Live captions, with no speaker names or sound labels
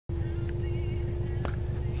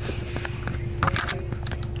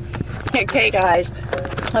Okay guys,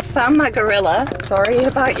 I found my gorilla. Sorry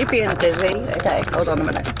about you being busy. Okay, hold on a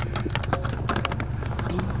minute.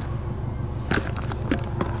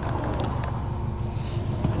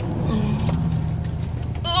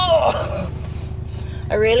 Oh,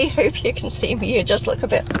 I really hope you can see me. You just look a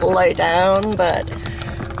bit low down, but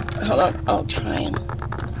hold on, I'll try and...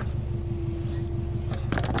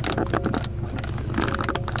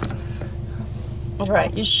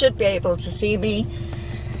 Alright, you should be able to see me.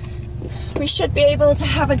 We should be able to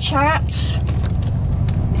have a chat.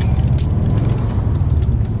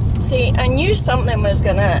 See, I knew something was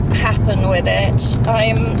gonna happen with it.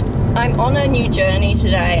 I'm on a new journey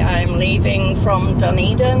today. I'm leaving from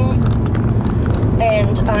Dunedin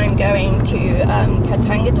and I'm going to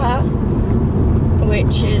Katangata,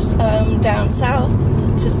 which is down south,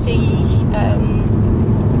 to see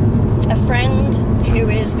a friend who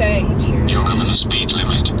is going to You're over the speed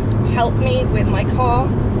limit. Help me with my car.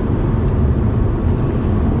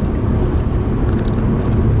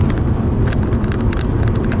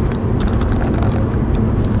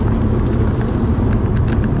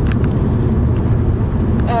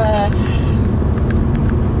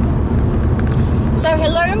 So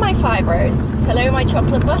hello my fibros, hello my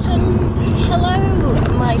chocolate buttons, hello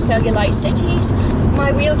my cellulite cities,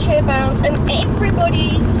 my wheelchair bounds, and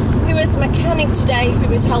everybody who is a mechanic today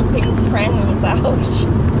who is helping friends out.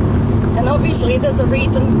 And obviously there's a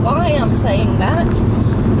reason why I'm saying that,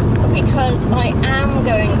 because I am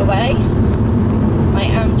going away, I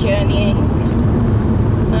am journeying,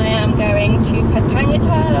 I am going to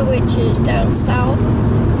Katangata, which is down south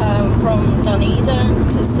from Dunedin,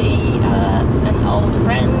 to see an old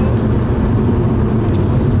friend,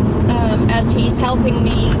 as he's helping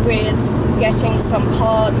me with getting some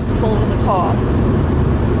parts for the car.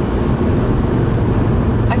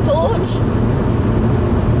 I thought,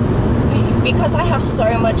 because I have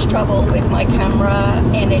so much trouble with my camera,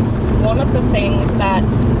 and it's one of the things that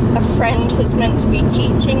a friend was meant to be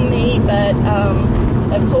teaching me, but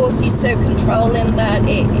of course he's so controlling that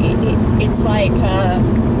it's like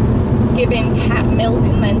giving cat milk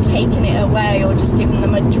and then taking it away, or just giving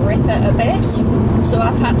them a drip at a bit. So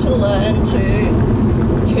I've had to learn to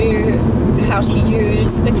how to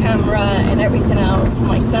use the camera and everything else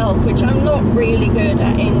myself, which I'm not really good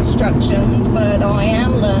at instructions, but I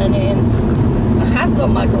am learning. I have got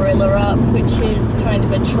my gorilla up, which is kind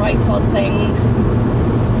of a tripod thing,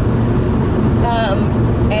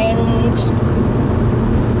 and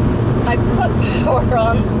I put power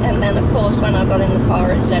on, and then of course when I got in the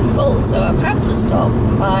car it said full, so I've had to stop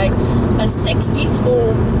and buy a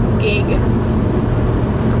 64 gig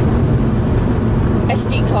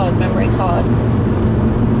SD card, memory card.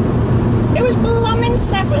 It was blooming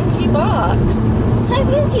 $70.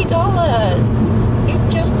 $70 is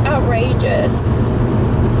just outrageous.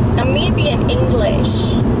 And me being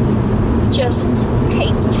English just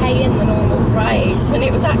hates paying the normal price, and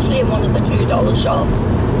it was actually in one of the $2 shops.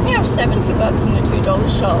 We have $70 in the $2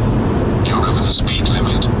 shop. You're over the speed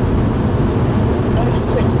limit. I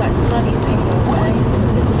switched that bloody thing off,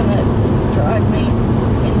 because it's gonna drive me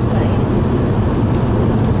insane.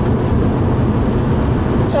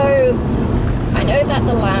 So I know that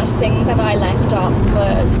the last thing that I left up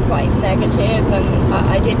was quite negative, and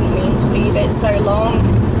I didn't mean to leave it so long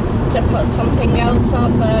to put something else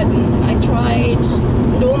up, but I tried.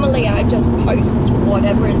 Normally I just post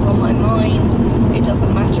whatever is on my mind. It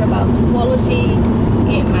doesn't matter about the quality,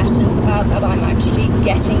 it matters about that I'm actually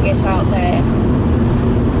getting it out there.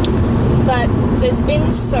 But there's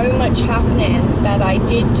been so much happening that I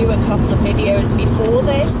did do a couple of videos before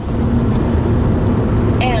this,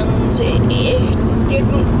 and it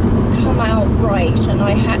didn't come out right, and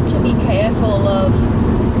I had to be careful of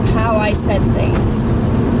how I said things.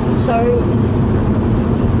 So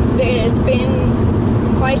there's been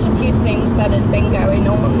quite a few things that has been going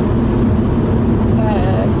on.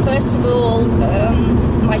 First of all,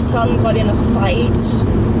 my son got in a fight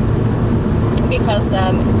because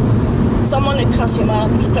someone had cut him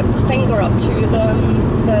up. He stuck the finger up to them.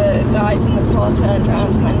 The guys in the car turned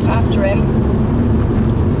around and went after him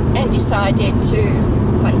and decided to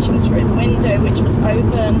punch him through the window, which was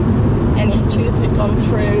open, and his tooth had gone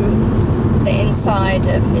through the inside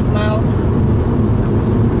of his mouth.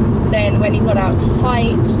 Then when he got out to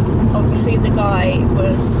fight, obviously the guy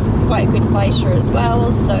was quite a good fighter as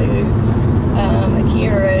well, so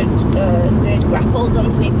Akira had grappled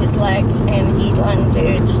underneath his legs and he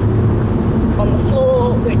landed on the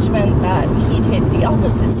floor, which meant that he'd hit the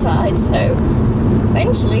opposite side, so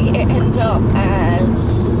eventually it ended up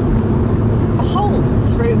as a hole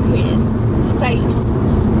through his face.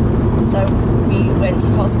 So we went to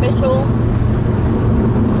hospital.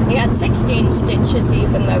 He had had 16 stitches,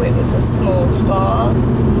 even though it was a small scar,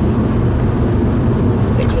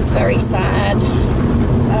 which was very sad,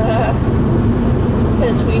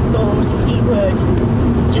 because we thought he would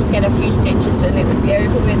just get a few stitches and it would be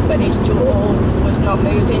over with, but his jaw was not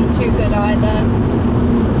moving too good either.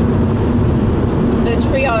 The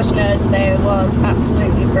triage nurse there was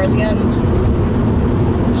absolutely brilliant.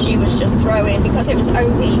 She was just throwing, because it was O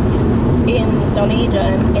week in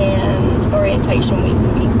Dunedin and orientation week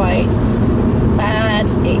can be quite bad.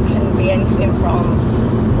 It can be anything from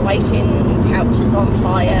lighting couches on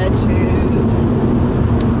fire to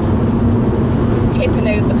tipping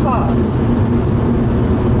over cars.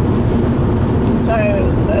 So,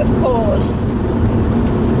 of course,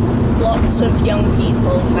 lots of young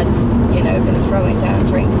people had, been throwing down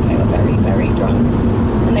drink, and they were very, very drunk.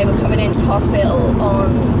 And they were coming into hospital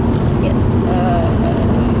on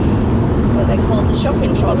what they called the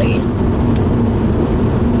shopping trolleys.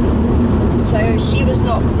 So she was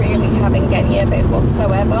not really having any of it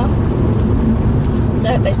whatsoever.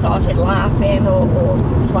 So if they started laughing or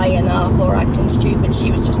playing up or acting stupid, she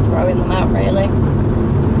was just throwing them out, really.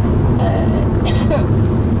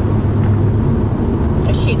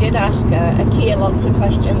 She did ask Akia lots of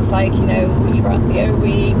questions like, were you at the O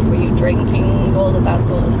week, were you drinking, all of that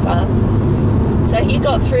sort of stuff. So he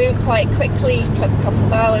got through quite quickly. It took a couple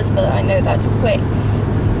of hours, but I know that's quick.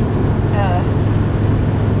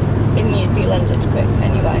 In New Zealand it's quick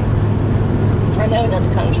anyway. I know in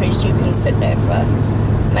other countries you can sit there for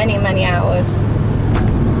many, many hours.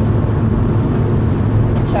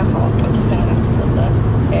 It's so hot. I'm just going to have to put the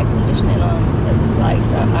air conditioning on because it's like,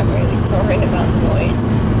 so I'm really sorry about the noise.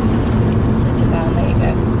 Switch it down, there you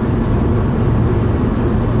go.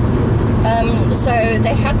 So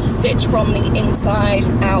they had to stitch from the inside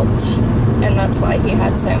out, and that's why he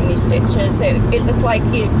had so many stitches. It looked like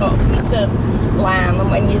he had got a piece of lamb, and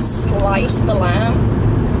when you slice the lamb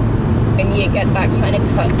and you get that kind of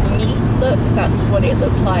cut meat look, that's what it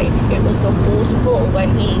looked like. It was a waterfall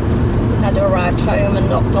when he had arrived home and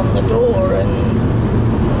knocked on the door, and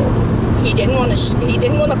he didn't want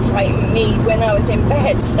to frighten me when I was in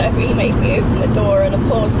bed, so he made me open the door, and of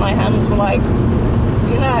course my hands were like,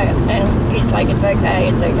 and he's like, it's okay,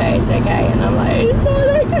 it's okay, it's okay, and I'm like, it's not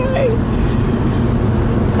okay.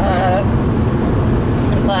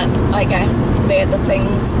 But I guess they're the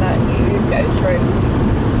things that you go through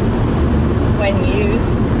when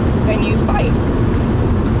you fight.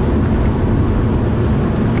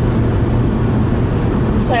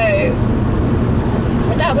 So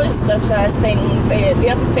that was the first thing. The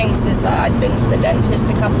other things is that I'd been to the dentist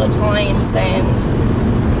a couple of times, and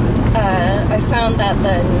I found that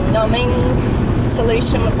the numbing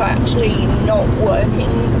solution was actually not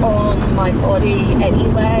working on my body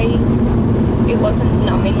anyway. It wasn't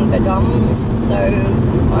numbing the gums, so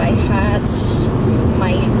I had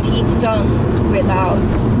my teeth done without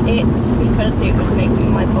it because it was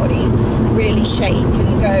making my body really shake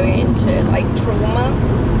and go into like trauma.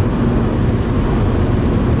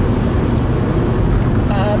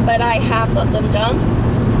 But I have got them done.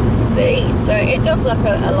 See, so it does look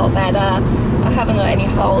a lot better. I haven't got any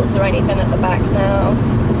holes or anything at the back now,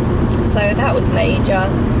 so that was major.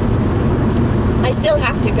 I still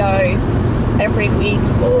have to go every week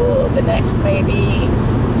for the next maybe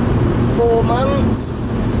 4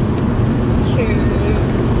 months to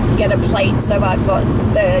get a plate, so I've got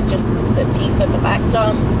just the teeth at the back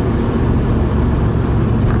done.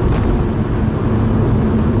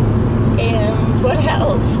 And what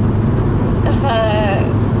else?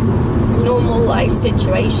 Normal life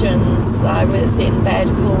situations. I was in bed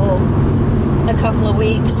for a couple of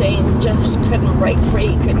weeks and just couldn't break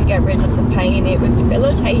free, couldn't get rid of the pain. It was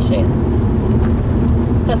debilitating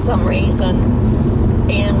for some reason.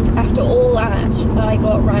 And after all that, I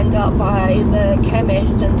got rang up by the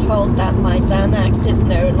chemist and told that my Xanax is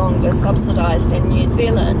no longer subsidised in New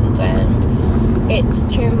Zealand, and it's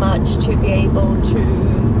too much to be able to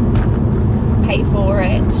pay for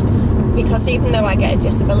it. Because even though I get a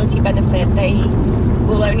disability benefit, they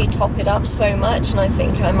will only top it up so much, and I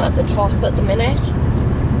think I'm at the top at the minute.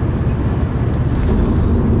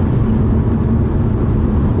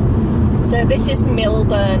 So this is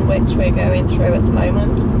Millburn, which we're going through at the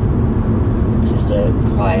moment. It's just a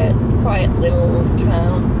quiet little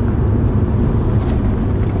town.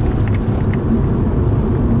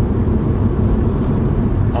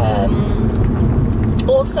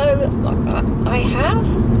 Also, I have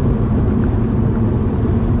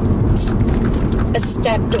a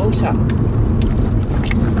stepdaughter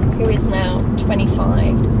who is now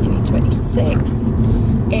 25, nearly 26,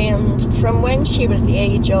 and from when she was the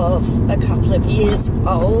age of a couple of years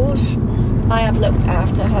old, I have looked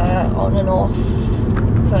after her on and off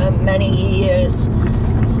for many years,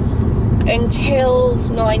 until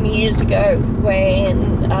 9 years ago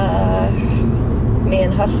when me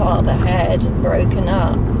and her father had broken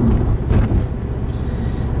up,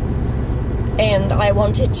 and I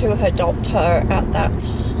wanted to adopt her at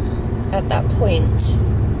that point,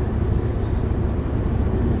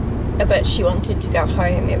 but she wanted to go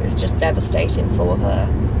home. It was just devastating for her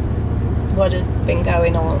what has been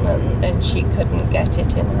going on, and she couldn't get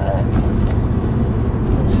it in her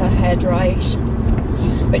head right.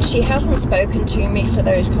 But she hasn't spoken to me for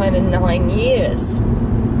those kind of 9 years.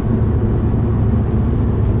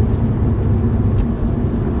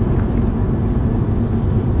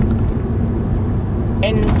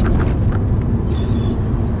 And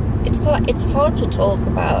it's hard to talk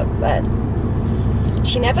about, but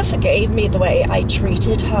she never forgave me the way I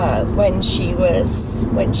treated her when she was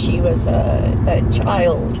a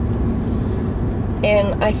child.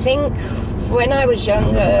 And I think when I was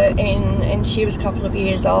younger, and she was a couple of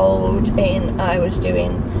years old, and I was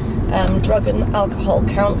doing drug and alcohol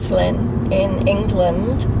counselling in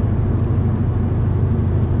England,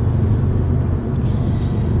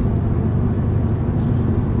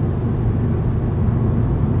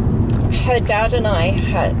 her dad and I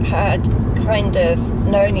had kind of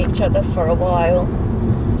known each other for a while,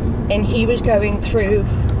 and he was going through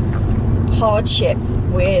hardship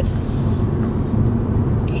with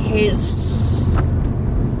his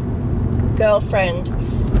girlfriend,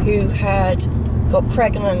 who had got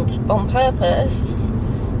pregnant on purpose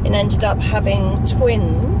and ended up having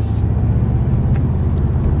twins,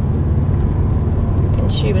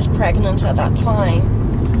 and she was pregnant at that time.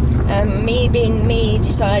 And me being me,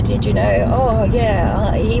 decided, oh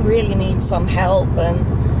yeah, he really needs some help, and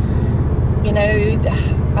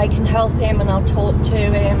I can help him, and I'll talk to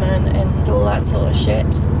him, and all that sort of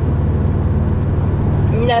shit.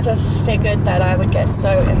 Never figured that I would get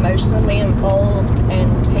so emotionally involved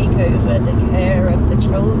and take over the care of the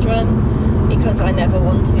children, because I never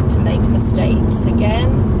wanted to make mistakes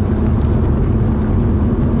again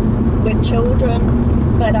with children.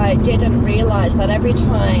 But I didn't realise that every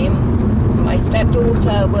time my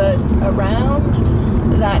stepdaughter was around,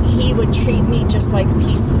 that he would treat me just like a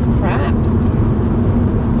piece of crap.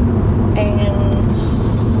 And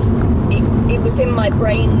it was in my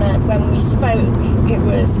brain that when we spoke,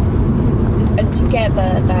 and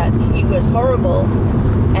together, that he was horrible,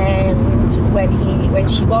 and when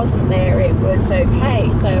she wasn't there, it was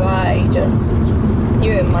okay. So I just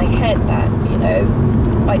knew in my head that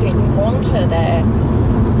I didn't want her there,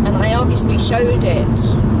 and I obviously showed it,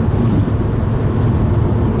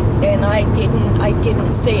 and I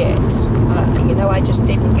didn't see it. I just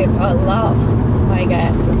didn't give her love, I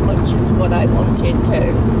guess, as much as what I wanted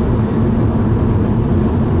to.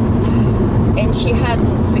 And she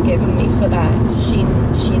hadn't forgiven me for that. She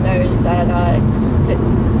knows that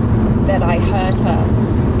I hurt her.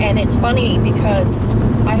 And it's funny because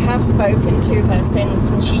I have spoken to her since,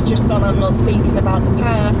 and she's just gone, I'm not speaking about the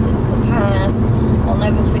past, it's the past, I'll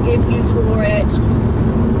never forgive you for it.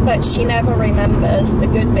 But she never remembers the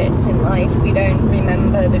good bits in life. We don't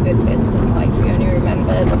remember the good bits in life, we only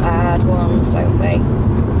remember the bad ones, don't we?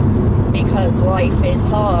 Because life is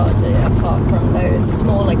hard, apart from those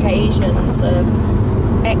small occasions of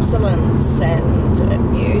excellence and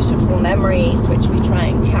beautiful memories which we try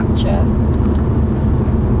and capture.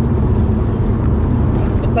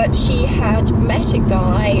 But she had met a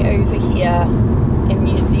guy over here in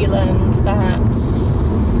New Zealand that...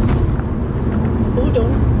 Hold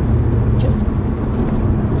on, just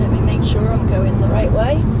let me make sure I'm going the right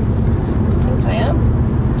way. I think I am.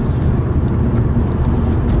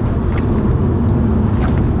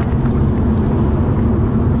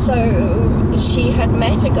 So she had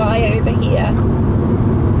met a guy over here,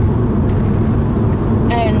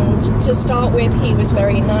 and to start with, he was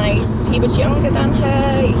very nice. He was younger than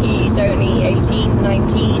her. He's only 18,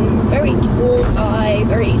 19, very tall guy,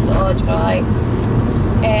 very large guy,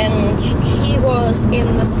 and he was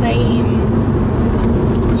in the same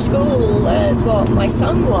school as what my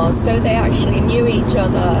son was, so they actually knew each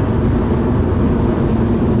other.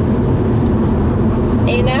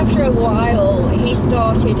 And after a while, he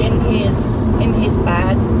started in his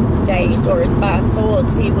bad days, or his bad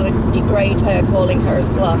thoughts, he would degrade her, calling her a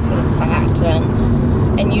slut and fat,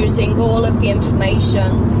 and using all of the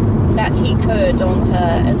information that he could on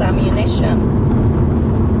her as ammunition,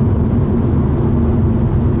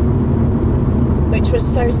 which was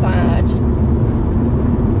so sad.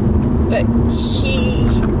 But she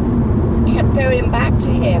kept going back to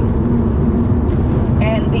him,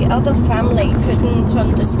 and the other family couldn't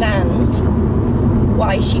understand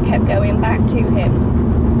why she kept going back to him.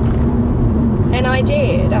 And I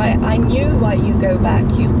did. I knew why you go back.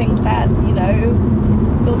 You think that, you know,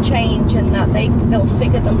 they'll change and that they'll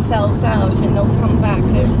figure themselves out and they'll come back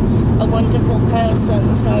as a wonderful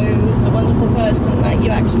person. So the wonderful person that you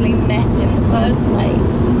actually met in the first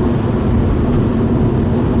place.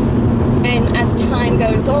 And as time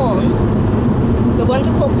goes on, the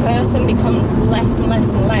wonderful person becomes less and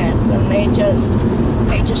less and less, and they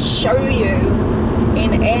just show you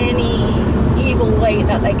in any evil way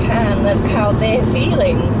that they can of how they're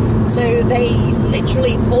feeling. So they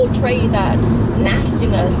literally portray that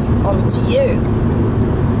nastiness onto you.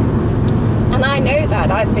 And I know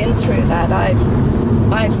that. I've been through that.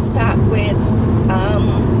 I've sat with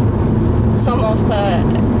some of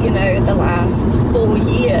you know, the last 4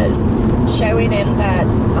 years, showing him that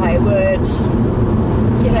I would,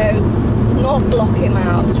 you know, not block him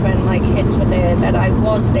out when my kids were there, that I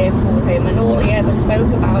was there for him, and all he ever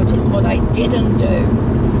spoke about is what I didn't do.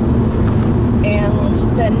 And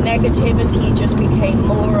the negativity just became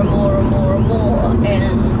more and more and more and more.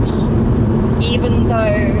 And even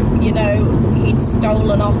though, you know, he'd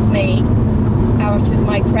stolen off me out of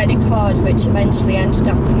my credit card, which eventually ended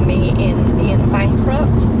up in me in being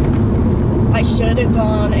bankrupt, I should have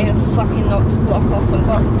gone and fucking knocked his block off and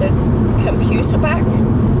got the computer back,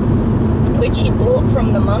 which he bought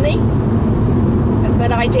from the money.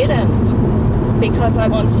 But I didn't, because I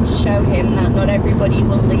wanted to show him that not everybody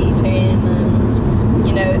will leave him, and,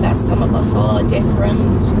 you know, that some of us are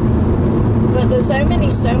different. But there's so many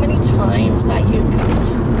times that you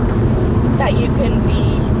can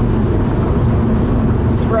be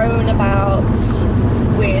thrown about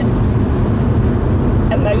with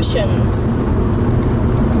emotions.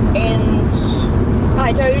 And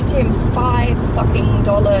I'd owed him $5 fucking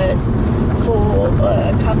for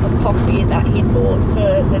a cup of coffee that he'd bought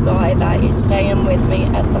for the guy that is staying with me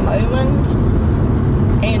at the moment.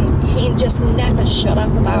 And he just never shut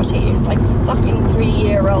up about it. He was like a fucking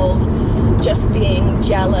 3-year-old just being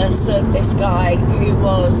jealous of this guy who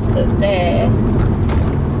was there.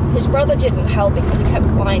 His brother didn't help because he kept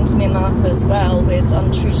winding him up as well with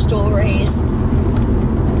untrue stories.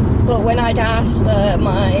 But when I'd asked for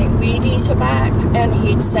my weed eater back and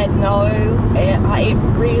he'd said no, it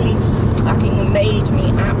really fucking made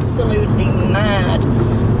me absolutely mad.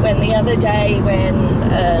 When the other day when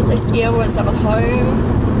Licia was at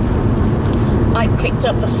home, I picked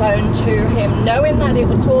up the phone to him knowing that it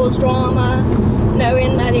would cause drama,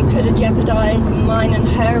 knowing that it could have jeopardized mine and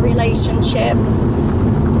her relationship.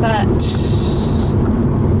 But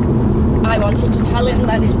I wanted to tell him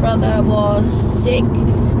that his brother was sick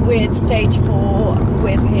with stage 4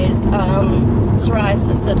 with his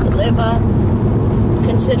cirrhosis of the liver,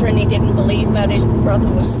 considering he didn't believe that his brother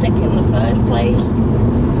was sick in the first place.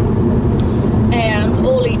 And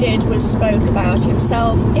all he did was spoke about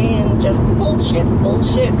himself in just bullshit.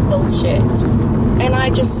 And I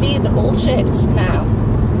just see the bullshit now.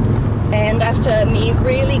 And after me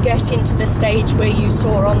really getting to the stage where you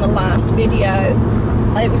saw on the last video,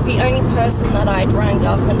 it was the only person that I'd rang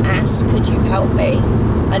up and asked, could you help me?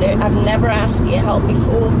 I've never asked for your help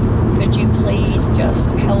before. Could you please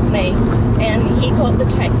just help me? And he got the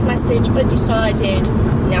text message but decided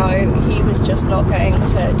no, he was just not going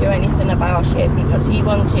to do anything about it because he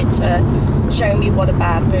wanted to show me what a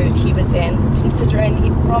bad mood he was in, considering he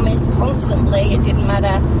promised constantly it didn't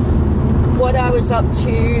matter what I was up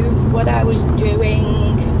to, what I was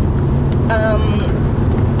doing.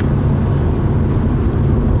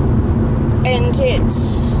 And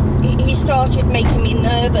he started making me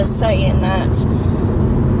nervous, saying that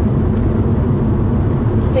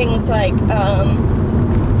things like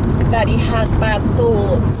that he has bad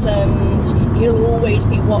thoughts and he'll always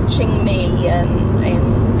be watching me,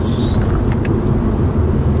 and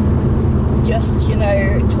just, you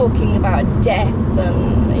know, talking about death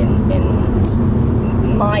and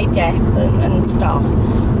my death and stuff.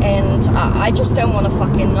 And I just don't want to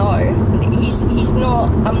fucking know. He's not,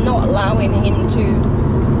 I'm not allowing him to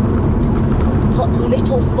put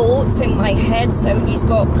little thoughts in my head, so he's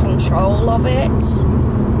got control of it,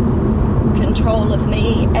 control of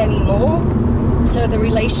me anymore. So the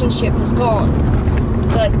relationship is gone.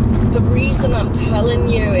 But the reason I'm telling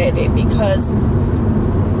you it because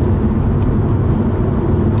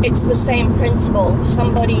it's the same principle.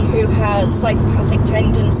 Somebody who has psychopathic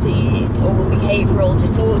tendencies or behavioral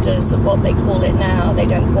disorders, of what they call it now, they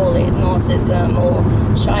don't call it narcissism or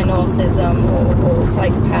shy narcissism or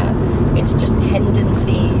psychopath. It's just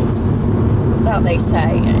tendencies that they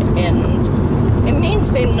say, and it means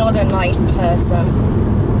they're not a nice person.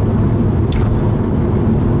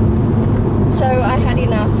 So I had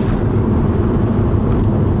enough.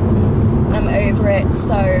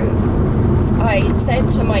 So I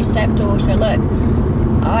said to my stepdaughter, look,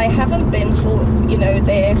 I haven't been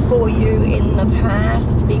there for you in the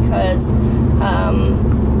past because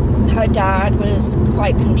her dad was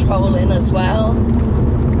quite controlling as well,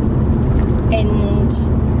 and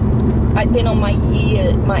I'd been on my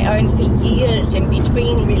own for years in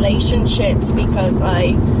between relationships because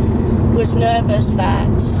I was nervous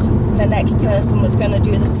that the next person was going to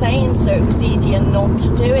do the same, so it was easier not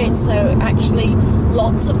to do it. So actually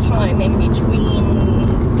lots of time in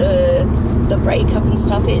between the breakup and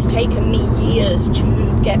stuff, it's taken me years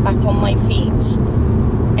to get back on my feet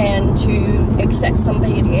and to accept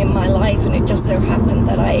somebody in my life. And it just so happened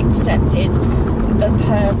that I accepted the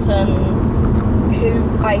person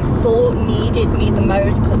who I thought needed me the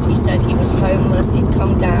most, because he said he was homeless. He'd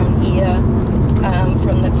come down here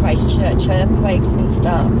from the Christchurch earthquakes and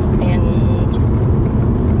stuff. And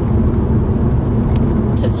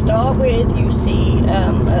to start with, you see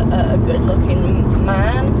a good-looking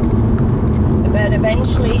man, but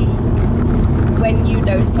eventually, when you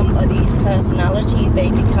know somebody's personality, they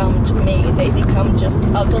become just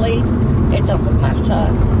ugly. It doesn't matter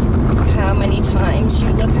how many times you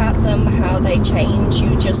look at them, how they change,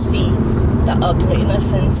 you just see the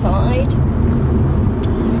ugliness inside.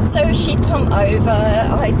 So she'd come over,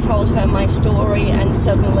 I told her my story, and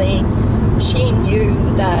suddenly she knew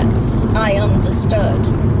that I understood.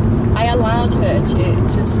 I allowed her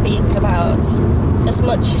to speak about as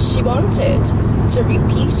much as she wanted, to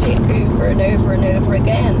repeat it over and over and over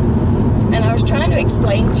again. And I was trying to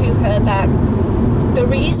explain to her that the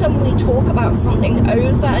reason we talk about something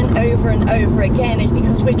over and over and over again is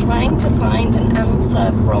because we're trying to find an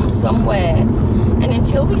answer from somewhere. And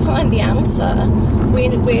until we find the answer,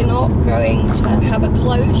 we're not going to have a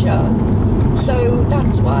closure. So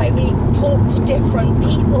that's why we talk to different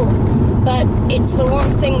people. But it's the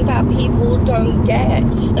one thing that people don't get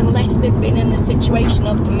unless they've been in the situation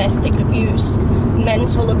of domestic abuse,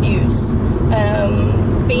 mental abuse,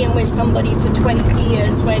 being with somebody for 20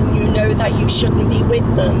 years when you know that you shouldn't be with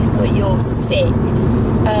them, but you're sick.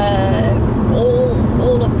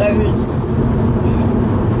 All of those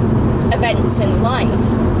events in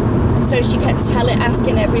life. So she kept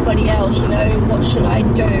asking everybody else, what should I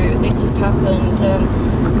do? This has happened.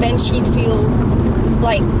 And then she'd feel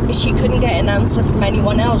like she couldn't get an answer from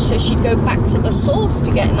anyone else, so she'd go back to the source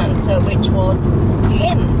to get an answer, which was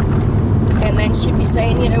him. And then she'd be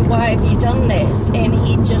saying, why have you done this? And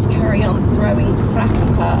he'd just carry on throwing crap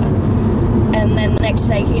at her. And then the next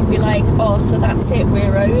day he'd be like, oh, so that's it,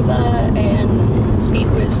 we're over. And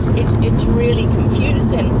it's really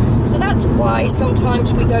confusing. So that's why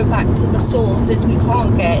sometimes we go back to the source, is we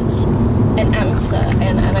can't get an answer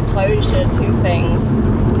and a closure to things.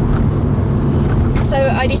 So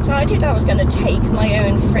I decided I was going to take my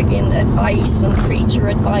own friggin' advice and preacher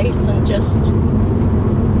advice and just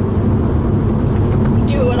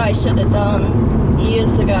do what I should have done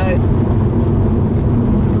years ago.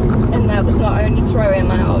 And that was not only throw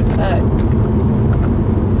him out, but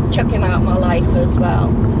chuck him out of my life as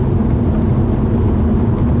well.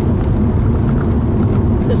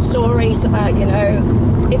 The stories about,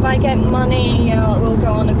 if I get money, we'll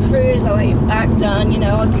go on a cruise, I'll get your back done,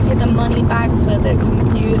 I'll give you the money back for the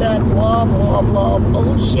computer, blah, blah, blah,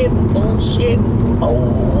 bullshit, bullshit,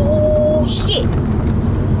 bullshit,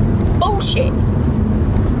 bullshit.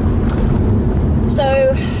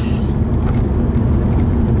 So,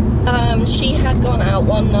 she had gone out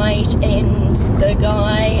one night and the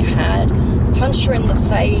guy had punched her in the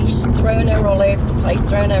face, thrown her all over the place,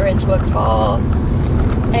 thrown her into a car.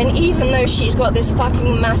 And even though she's got this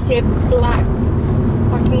fucking massive black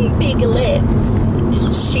fucking big lip,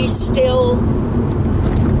 she's still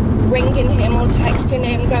ringing him or texting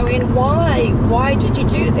him going, why did you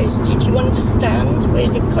do this? Did you understand?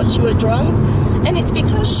 Is it because you were drunk? And it's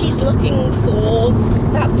because she's looking for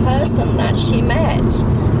that person that she met.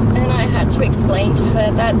 And I had to explain to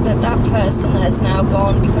her that person has now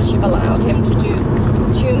gone because you've allowed him to do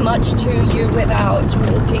too much to you without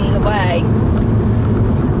walking away.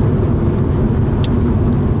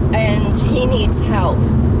 And he needs help.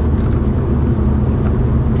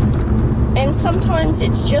 And sometimes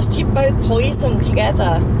it's just you're both poisoned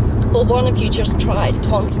together, or one of you just tries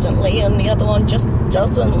constantly and the other one just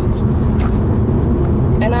doesn't.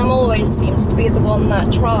 And I'm always seems to be the one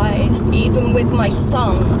that tries. Even with my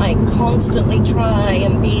son, I constantly try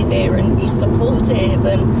and be there and be supportive,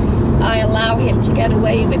 and I allow him to get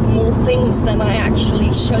away with more things than I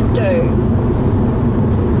actually should do,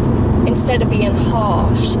 instead of being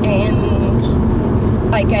harsh. And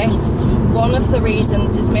I guess one of the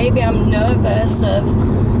reasons is maybe I'm nervous of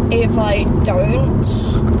if I don't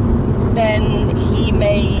then he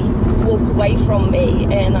may walk away from me,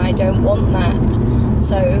 and I don't want that.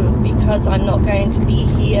 So because I'm not going to be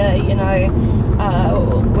here, you know,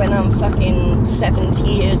 when I'm fucking 70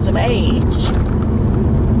 years of age,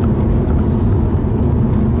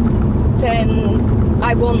 then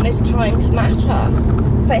I want this time to matter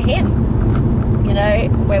for him. You know,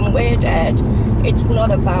 when we're dead, it's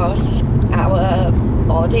not about our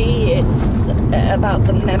body, it's about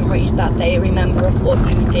the memories that they remember of what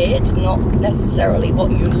you did, not necessarily what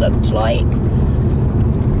you looked like.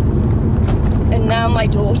 And now my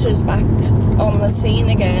daughter's back on the scene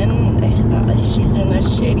again. She's in a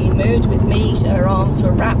shitty mood with me. Her arms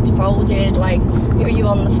were wrapped, folded, like, who are you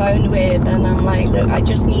on the phone with? And I'm like, look, I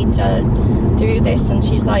just need to do this. And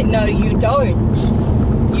she's like, no, you don't.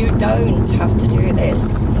 You don't have to do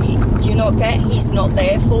this. Do you not get? He's not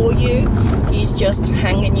there for you. He's just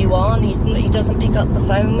hanging you on. He doesn't pick up the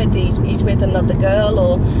phone with he's with another girl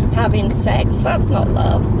or having sex. That's not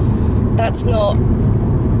love. That's not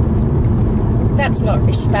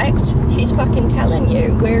respect. He's fucking telling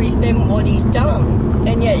you where he's been, what he's done,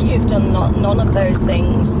 and yet you've done none of those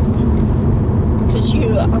things because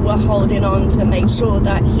you were holding on to make sure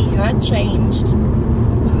that he had changed.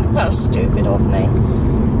 How stupid of me.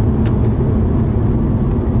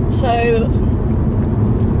 So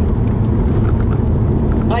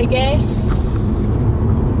I guess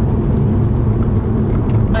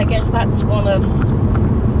that's one of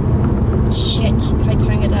shit,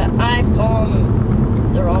 Kaitangata. I've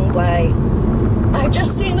gone the wrong way. I've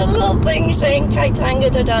just seen a little thing saying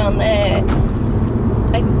Kaitangata down there.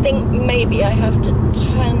 I think maybe I have to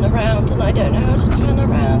turn around, and I don't know how to turn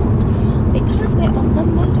around because we're on the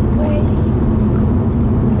motorway.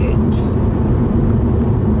 Oops.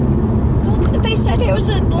 God, they said it was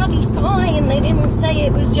a bloody sign. They didn't say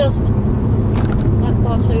it was just... That's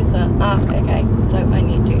Barclutha. Ah, okay. So I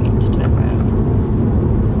do need to turn around.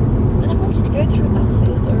 But I wanted to go through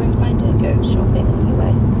Barclutha and kind of go shopping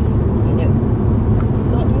anyway.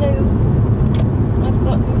 No. I've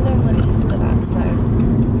got no money for that, so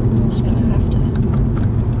I'm just going to have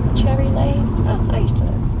to... Cherry Lane. Oh, I used to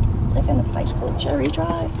live in a place called Cherry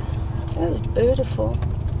Drive. It was beautiful.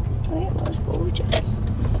 It was gorgeous.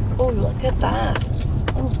 Oh, look at that.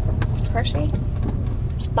 Oh, it's pretty.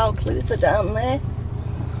 There's Balclutha down there.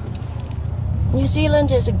 New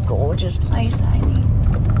Zealand is a gorgeous place, Amy.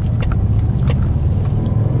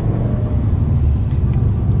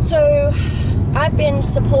 So, I've been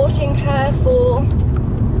supporting her for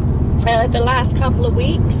the last couple of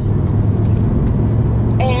weeks,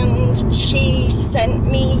 and she sent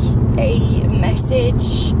me a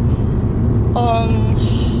message on...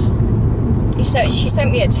 She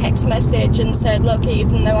sent me a text message and said, look,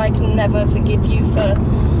 even though I can never forgive you for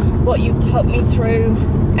what you put me through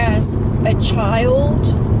as a child,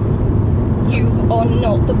 you are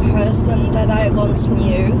not the person that I once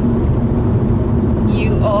knew.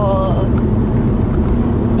 You are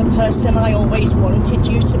the person I always wanted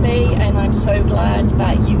you to be, and I'm so glad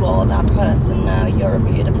that you are that person now. You're a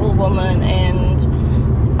beautiful woman, and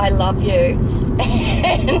I love you.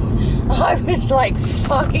 And I was like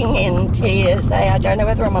fucking in tears. I don't know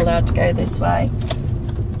whether I'm allowed to go this way.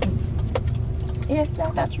 Yeah,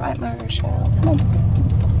 no, that's right, my Rochelle. Come on.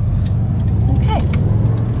 Okay.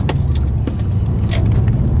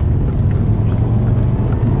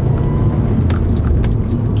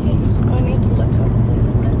 Okay, so I need to look up the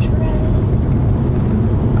address.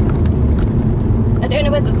 I don't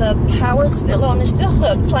know whether the power's still on. It still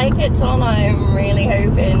looks like it's on. I'm really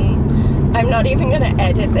hoping. I'm not even going to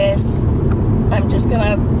edit this. I'm just going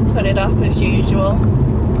to put it up as usual.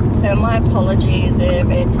 So my apologies if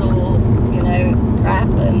it's all, you know, crap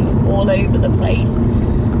and all over the place.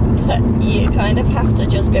 But you kind of have to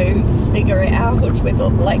just go figure it out with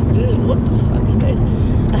all, like, what the fuck is this?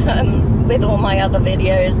 With all my other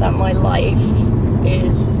videos, that my life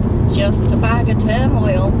is just a bag of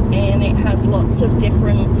turmoil, and it has lots of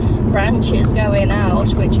different branches going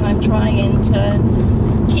out, which I'm trying to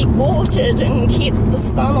keep watered and keep the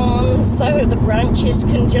sun on so the branches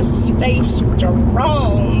can just stay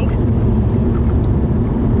strong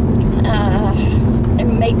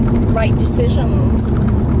and make right decisions.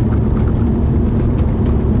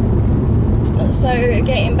 So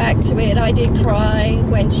getting back to it, I did cry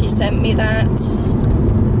when she sent me that.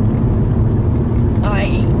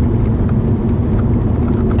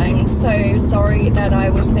 I'm so sorry that I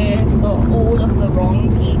was there for all of the wrong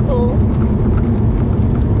people.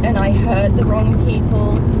 And I hurt the wrong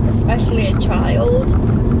people, especially a child,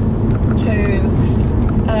 to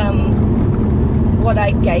what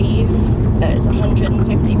I gave as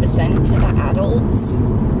 150% to the adults.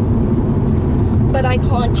 But that I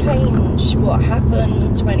can't change what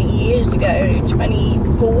happened 20 years ago,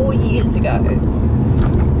 24 years ago.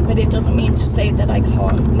 But it doesn't mean to say that I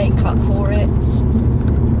can't make up for it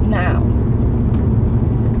now.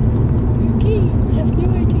 Okay, I have no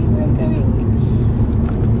idea where I'm going.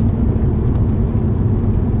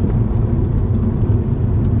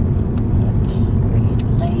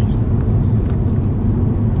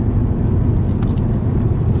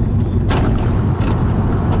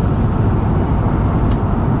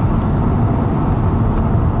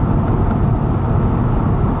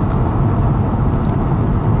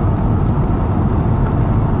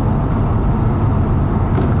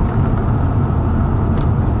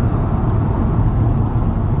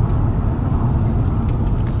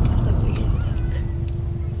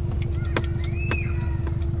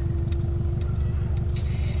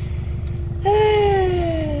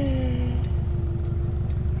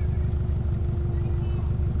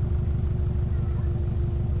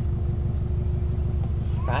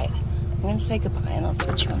 Right, I'm going to say goodbye and I'll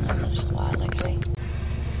switch you on in a little while, okay?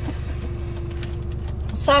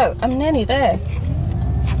 So, I'm nearly there,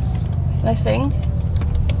 I think.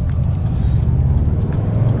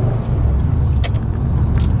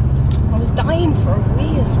 I was dying for a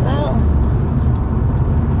wee as well.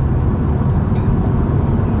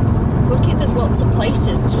 It's lucky there's lots of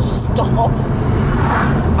places to stop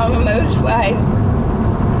on the motorway.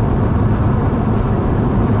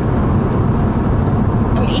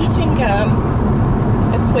 Eating a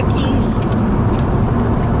Quickies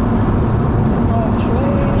on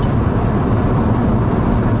road.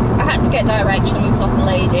 I had to get directions off a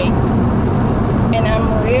lady, and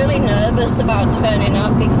I'm really nervous about turning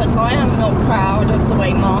up because I am not proud of the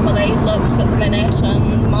way Marmalade looks at the minute,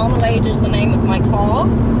 and Marmalade is the name of my car,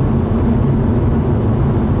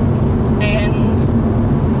 and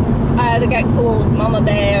I either get called Mama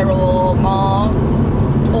Bear or Ma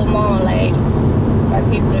or Marmalade by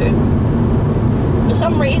people who, for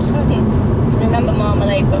some reason, remember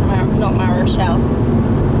Marmalade but not Marishelle.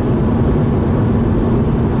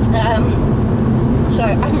 So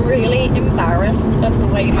I'm really embarrassed of the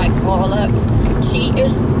way my car looks. She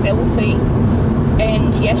is filthy.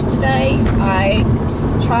 And yesterday I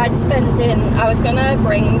tried spending, I was going to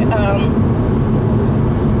bring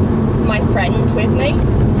my friend with me,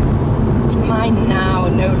 my now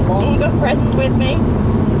no longer friend with me.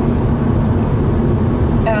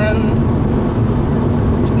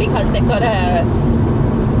 Because they've got a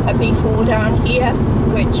B4 down here,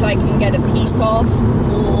 which I can get a piece of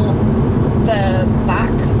for the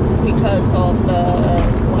back because of the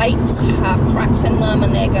lights have cracks in them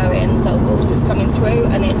and the water's coming through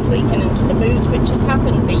and it's leaking into the boot, which has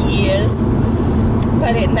happened for years,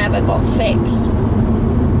 but it never got fixed.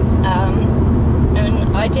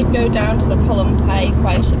 And I did go down to the Pull and Pay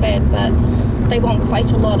quite a bit, but they want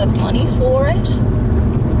quite a lot of money for it.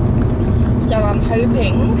 So I'm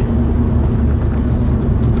hoping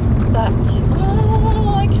that,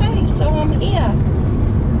 oh, okay, so I'm here.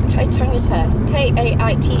 Kaitangata,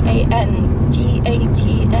 K-A-I-T-A-N-G-A-T-A.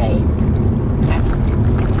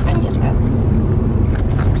 Kaitangata.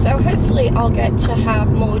 So hopefully I'll get to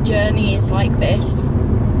have more journeys like this.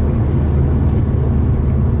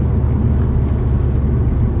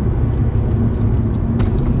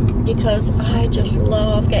 Because I just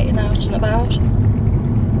love getting out and about.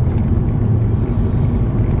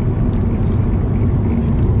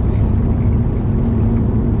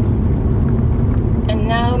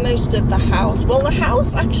 Most of the house, well, the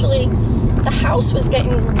house was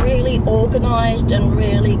getting really organized and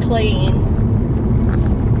really clean,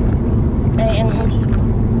 and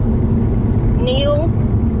Neil,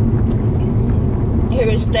 who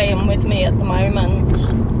is staying with me at the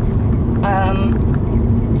moment,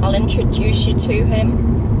 I'll introduce you to him.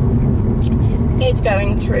 He's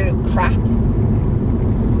going through crap.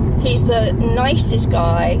 He's the nicest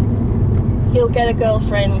guy. He'll get a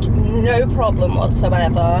girlfriend, no problem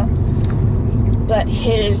whatsoever. But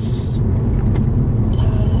his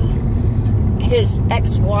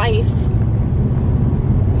ex-wife,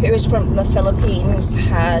 who is from the Philippines,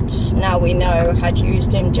 had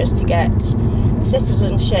used him just to get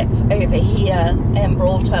citizenship over here and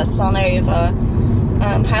brought her son over.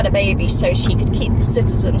 Had a baby so she could keep the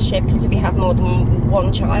citizenship, because if you have more than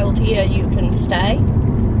one child here, you can stay.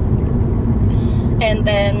 And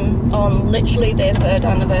then on literally their 3rd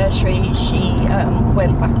anniversary, she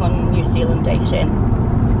went back on New Zealand dating.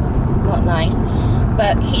 Not nice.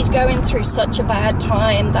 But he's going through such a bad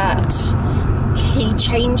time that he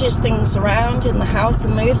changes things around in the house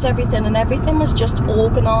and moves everything, and everything was just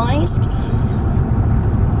organised.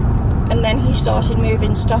 And then he started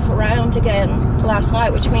moving stuff around again last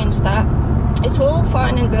night, which means that it's all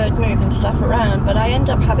fine and good moving stuff around, but I end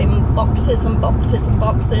up having boxes and boxes and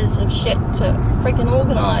boxes of shit to friggin'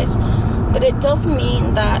 organise. But it does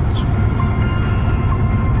mean that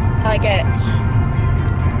I get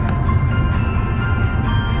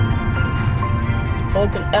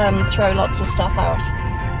throw lots of stuff out.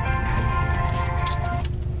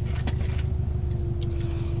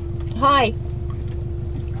 Hi.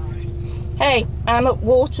 Hey, I'm at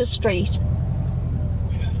Water Street.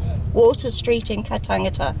 Water Street in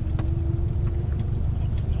Katangata.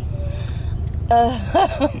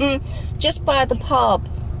 Just by the pub.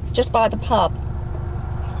 Just by the pub.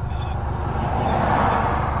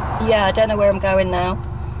 Yeah, I don't know where I'm going now.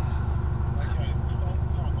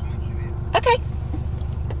 Okay.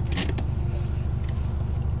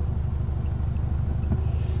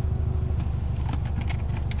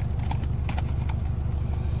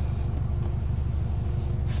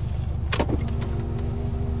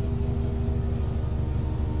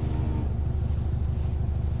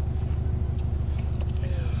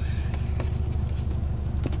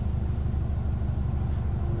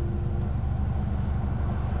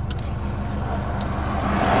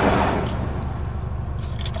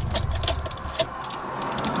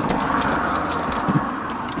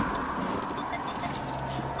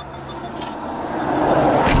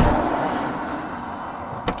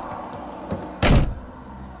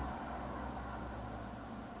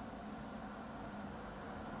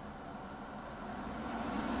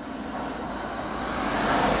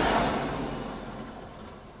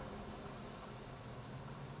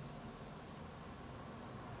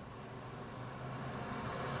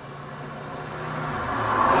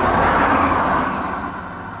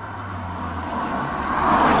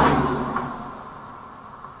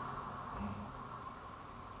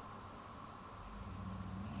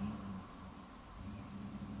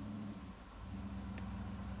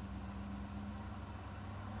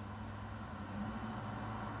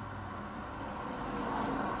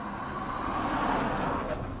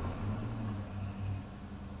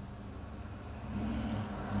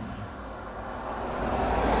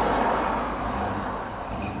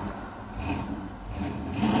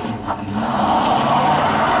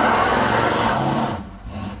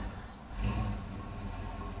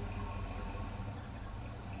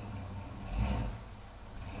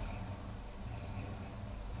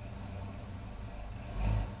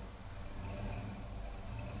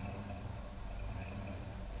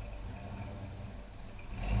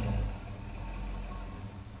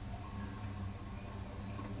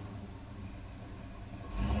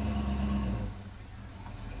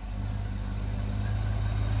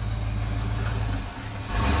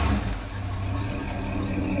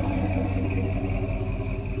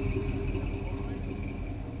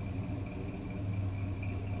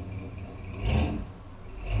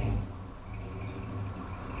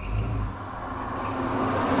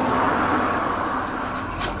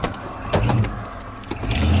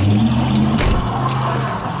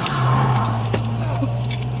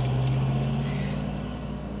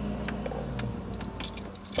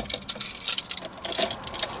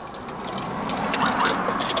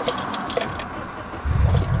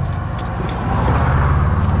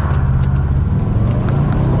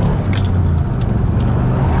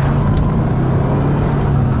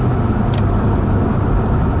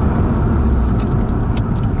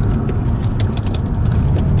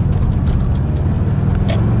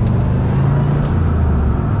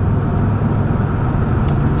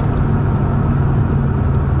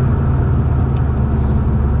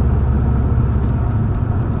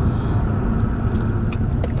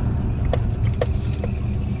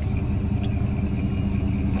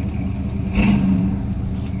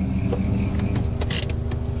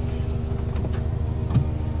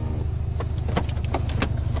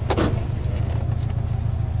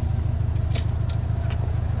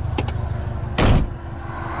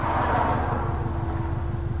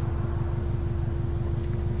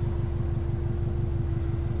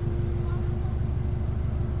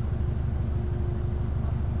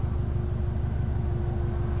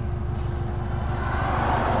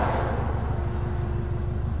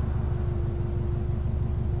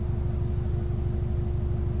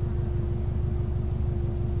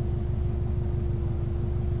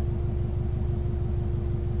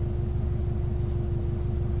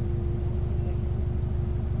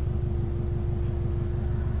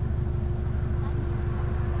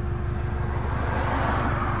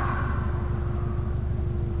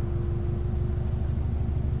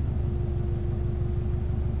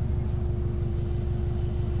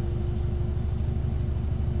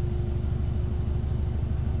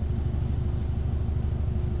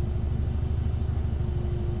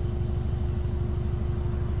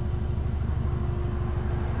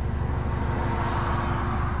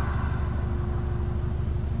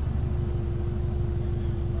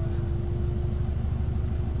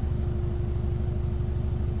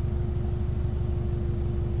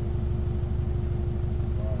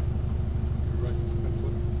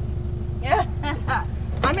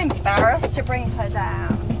 to bring her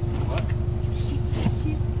down. What? She's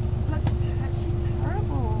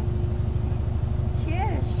terrible. She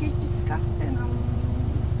is. She's disgusting.